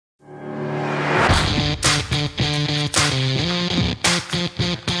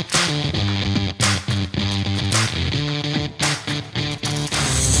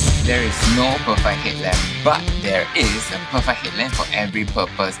There is no perfect headlamp, but there is a perfect headlamp for every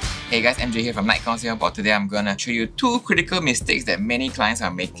purpose. Hey guys, MJ here from Nitecore Singapore. Today I'm gonna show you 2 critical mistakes that many clients are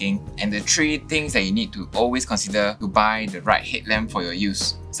making and the 3 things that you need to always consider to buy the right headlamp for your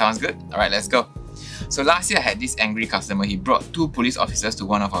use. Sounds good? Alright, let's go. So last year I had this angry customer. He brought 2 police officers to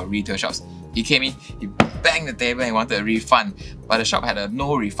one of our retail shops. He came in, he banged the table and he wanted a refund, but the shop had a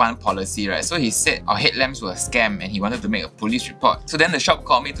no refund policy, right? So he said our headlamps were a scam and he wanted to make a police report. So then the shop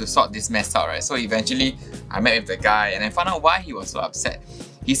called me to sort this mess out, right? So eventually I met with the guy and I found out why he was so upset.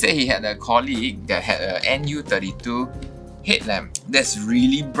 He said he had a colleague that had a NU32 headlamp that's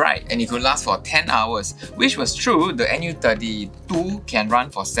really bright and it could last for 10 hours, which was true. The NU32 can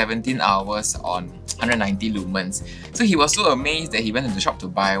run for 17 hours on 190 lumens. So he was so amazed that he went to the shop to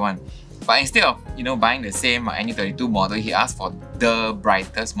buy one. But instead of buying the same NU32 model, he asked for the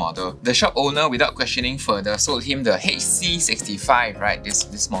Brightest model. The shop owner, without questioning further, sold him the HC65, right?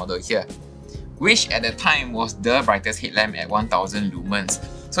 This model here, which at the time was the brightest headlamp at 1000 lumens.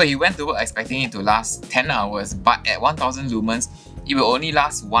 So he went to work expecting it to last 10 hours, but at 1000 lumens, it will only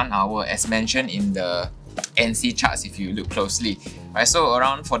last 1 hour as mentioned in the NC charts if you look closely. Right, so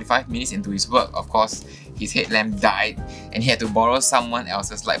around 45 minutes into his work, of course, his headlamp died and he had to borrow someone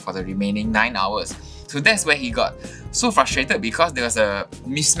else's light for the remaining 9 hours. So that's where he got so frustrated because there was a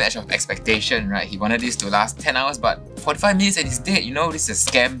mismatch of expectation, right? He wanted this to last 10 hours but 45 minutes and it's dead. This is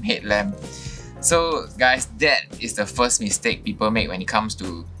a scam headlamp. So guys, that is the first mistake people make when it comes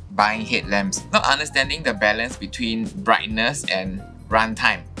to buying headlamps. Not understanding the balance between brightness and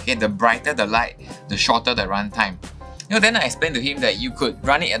runtime. Okay, the brighter the light, the shorter the runtime. Then I explained to him that you could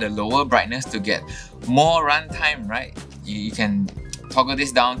run it at a lower brightness to get more runtime, right? You can toggle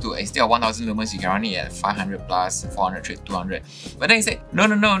this down to, instead of 1000 lumens, you can run it at 500 plus, 400, 200. But then he said, no,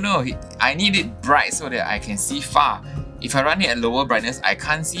 I need it bright so that I can see far. If I run it at lower brightness, I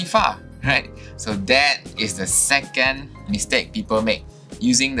can't see far, right? So that is the second mistake people make,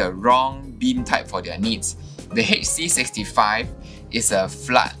 using the wrong beam type for their needs. The HC65 is a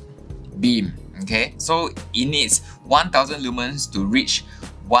flat beam. Okay, so it needs 1000 lumens to reach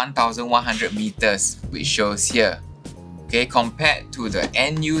 1100 meters, which shows here. Okay, compared to the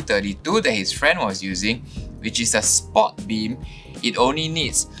NU32 that his friend was using, which is a spot beam, it only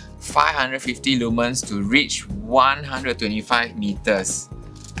needs 550 lumens to reach 125 meters.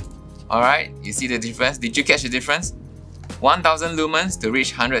 Alright, you see the difference? Did you catch the difference? 1000 lumens to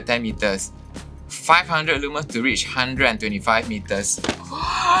reach 110 meters. 500 lumens to reach 125 meters.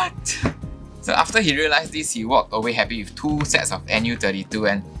 What? So after he realized this, he walked away happy with 2 sets of NU32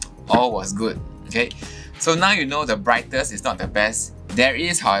 and all was good. Okay, so now you know the Brightest is not the best. There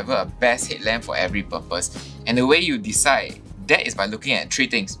is, however, a best headlamp for every purpose. And the way you decide that is by looking at 3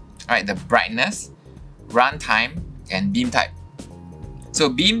 things. Alright, the brightness, runtime, and beam type. So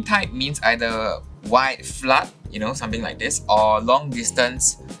beam type means either wide flood, something like this, or long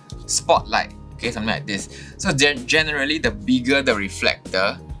distance spotlight, okay, something like this. So generally, the bigger the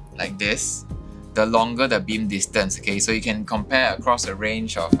reflector, like this, the longer the beam distance. Okay, so you can compare across a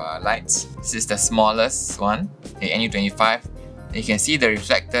range of lights. This is the smallest one, the NU25. And you can see the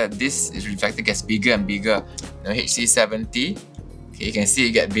reflector. This reflector gets bigger and bigger. The HC70, okay, you can see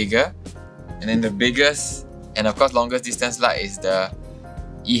it get bigger. And then the biggest and of course longest distance light is the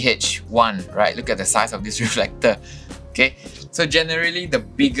EH1, right? Look at the size of this reflector. Okay, so generally the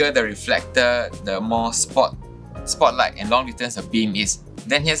bigger the reflector, the more spotlight and long distance a beam is.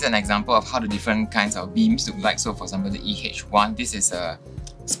 Then here's an example of how the different kinds of beams look like. So for example, the EH1, this is a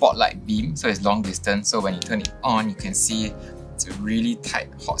spotlight beam, so it's long distance. So when you turn it on, you can see it's a really tight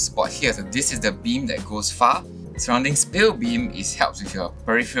hot spot here. So this is the beam that goes far. Surrounding pale beam helps with your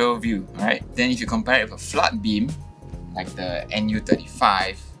peripheral view, right? Then if you compare it with a flat beam, like the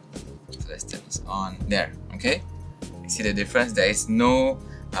NU35, so let's turn this on there, okay? You see the difference? There is no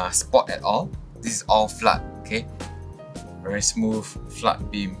spot at all. This is all flat, okay? Very smooth, flat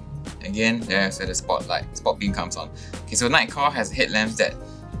beam. Again, there's where the spot beam comes on. Okay, so Nitecore has headlamps that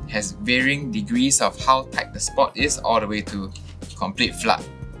has varying degrees of how tight the spot is, all the way to complete flat.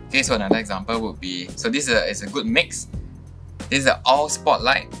 Okay, so another example would be, so this is a good mix. This is an all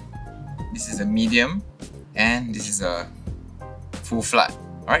spotlight, this is a medium, and this is a full flat.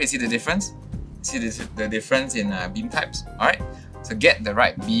 Alright, you see the difference? See the difference in beam types? Alright? So get the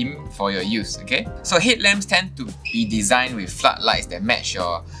right beam for your use, okay? So headlamps tend to be designed with flat lights that match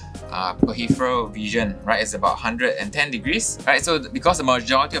your peripheral vision, right? It's about 110 degrees, right? So because the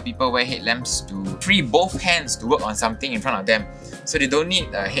majority of people wear headlamps to free both hands to work on something in front of them, so they don't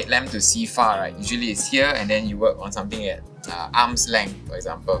need a headlamp to see far, right? Usually it's here and then you work on something at arm's length, for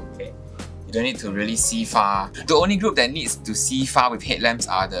example, okay? You don't need to really see far. The only group that needs to see far with headlamps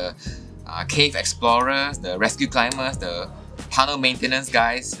are the cave explorers, the rescue climbers, the panel maintenance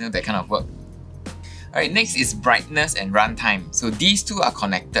guys, you know, that kind of work. Alright, next is brightness and runtime. So these two are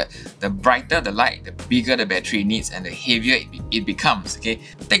connected. The brighter the light, the bigger the battery needs and the heavier it becomes. Okay,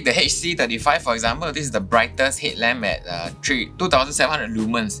 take the HC35 for example. This is the brightest headlamp at 2700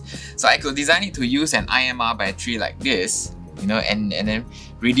 lumens. So I could design it to use an IMR battery like this, you know, and then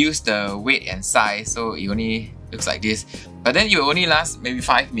reduce the weight and size so it only looks like this. But then it will only last maybe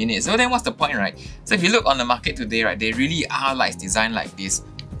 5 minutes. So then what's the point, right? So if you look on the market today, right, they really are lights designed like this.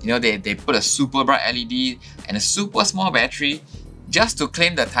 You know, they put a super bright LED and a super small battery just to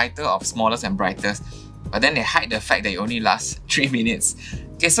claim the title of smallest and brightest. But then they hide the fact that it only lasts 3 minutes.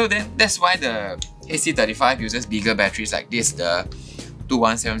 Okay, so then that's why the HC35 uses bigger batteries like this, the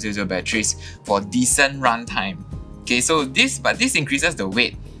 21700 batteries for decent runtime. Okay, so this increases the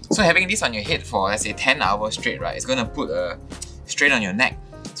weight. So having this on your head for, let's say, 10 hours straight, right, it's gonna put a strain on your neck.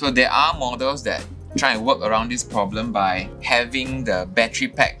 So there are models that try and work around this problem by having the battery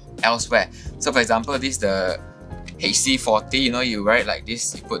pack elsewhere. So for example, this is the HC40, you know, you wear it like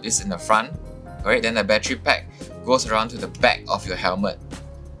this, you put this in the front, right? Then the battery pack goes around to the back of your helmet.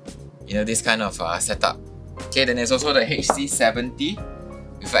 You know, this kind of setup. Okay, then there's also the HC70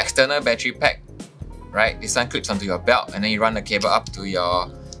 with an external battery pack, right? This one clips onto your belt and then you run the cable up to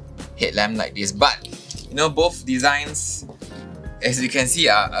your headlamp like this. But, you know, both designs, as you can see,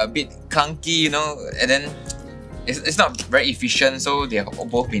 are a bit clunky, you know, and then it's not very efficient, so they have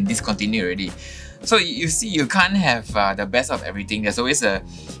both been discontinued already. So you see, you can't have the best of everything. There's always a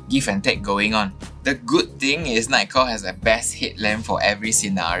give and take going on. The good thing is Nitecore has the best headlamp for every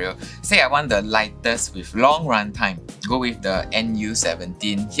scenario. Say I want the lightest with long runtime, go with the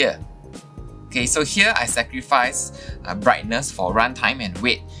NU17 here. Okay, so here I sacrifice brightness for runtime and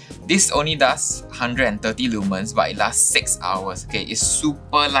weight. This only does 130 lumens, but it lasts 6 hours. Okay, it's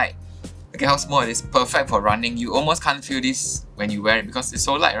super light. Look at how small it is, perfect for running. You almost can't feel this when you wear it because it's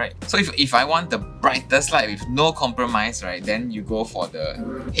so light, right? So if I want the brightest light with no compromise, right, then you go for the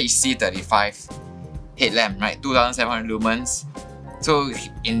HC35 headlamp, right? 2700 lumens. So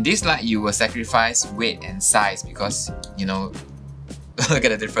in this light, you will sacrifice weight and size because, you know, look at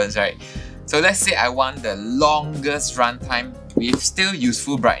the difference, right? So let's say I want the longest runtime with still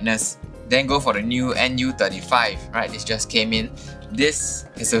useful brightness. Then go for the new NU35, right? This just came in. This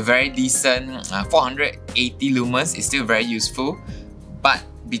is a very decent 480 lumens. It's still very useful. But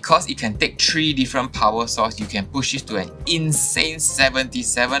because it can take 3 different power sources, you can push it to an insane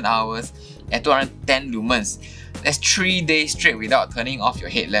 77 hours at 210 lumens. That's 3 days straight without turning off your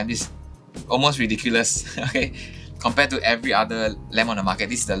headlamp. This is almost ridiculous, okay? Compared to every other lamp on the market,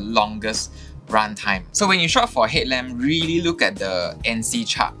 this is the longest runtime. So when you shop for a headlamp, really look at the NC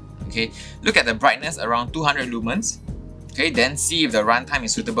chart. Okay, look at the brightness around 200 lumens. Okay, then see if the runtime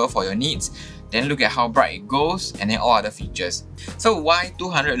is suitable for your needs. Then look at how bright it goes and then all other features. So why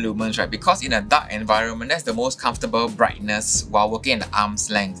 200 lumens, right? Because in a dark environment, that's the most comfortable brightness while working in the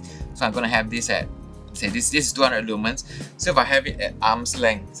arm's length. So I'm gonna have this at, say this is 200 lumens. So if I have it at arm's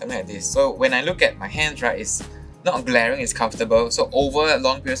length, something like this. So when I look at my hands, right, it's not glaring, it's comfortable. So over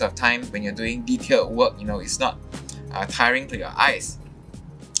long periods of time, when you're doing detailed work, you know, it's not tiring to your eyes.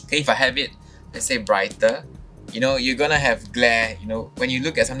 Okay, if I have it, let's say brighter, you know, you're gonna have glare. You know, when you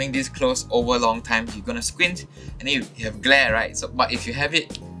look at something this close over a long time, you're gonna squint and then you have glare, right? So, but if you have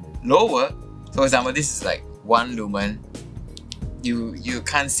it lower, so for example, this is like 1 lumen, you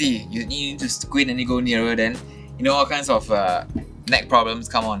can't see. You need to squint and you go nearer, then you know all kinds of neck problems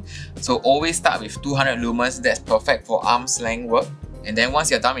come on. So always start with 200 lumens. That's perfect for arm's length work. And then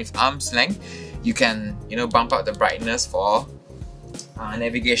once you're done with arm's length, you can, you know, bump up the brightness for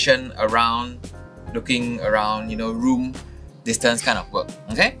navigation around, looking around, you know, room distance kind of work.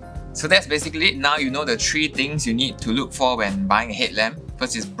 Okay, so that's basically it. Now you know the 3 things you need to look for when buying a headlamp.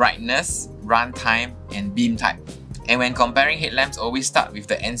 First is brightness, runtime, and beam type. And when comparing headlamps, always start with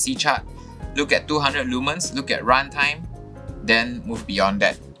the NC chart. Look at 200 lumens, look at runtime, then move beyond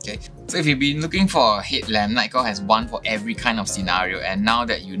that. Okay, so if you've been looking for a headlamp, Nitecore has one for every kind of scenario, and now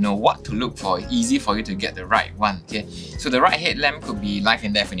that you know what to look for, it's easy for you to get the right one. Okay, so the right headlamp could be life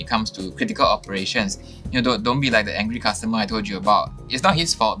and death when it comes to critical operations. You know, don't be like the angry customer I told you about. It's not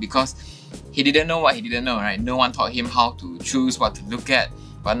his fault because he didn't know what he didn't know, right? No one taught him how to choose what to look at,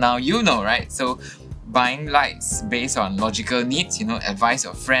 but now you know, right? So buying lights based on logical needs, you know, advise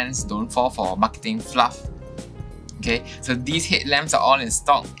your friends, don't fall for marketing fluff. Okay, so these headlamps are all in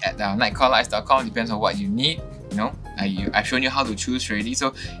stock at nitecorelights.com. Depends on what you need. I've shown you how to choose already.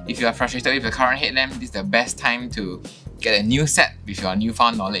 So if you are frustrated with the current headlamp, this is the best time to get a new set with your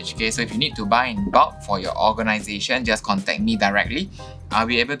newfound knowledge. Okay, so if you need to buy in bulk for your organization, just contact me directly. I'll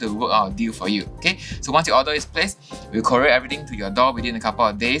be able to work out a deal for you. Okay, so once your order is placed, we'll courier everything to your door within a couple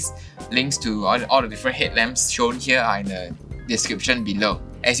of days. Links to all the different headlamps shown here are in the description below.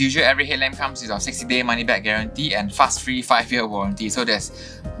 As usual, every headlamp comes with our 60-day money-back guarantee and fast-free 5-year warranty, so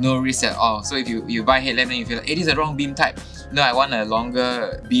there's no risk at all. So if you buy headlamp and you feel like, hey, this is the wrong beam type, no, I want a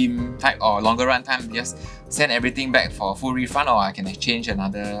longer beam type or longer run time, just send everything back for a full refund, or I can exchange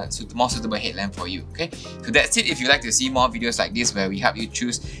another more suitable headlamp for you. Okay, so that's it. If you'd like to see more videos like this where we help you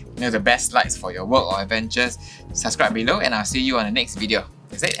choose the best lights for your work or adventures, subscribe below and I'll see you on the next video.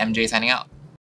 That's it, MJ signing out.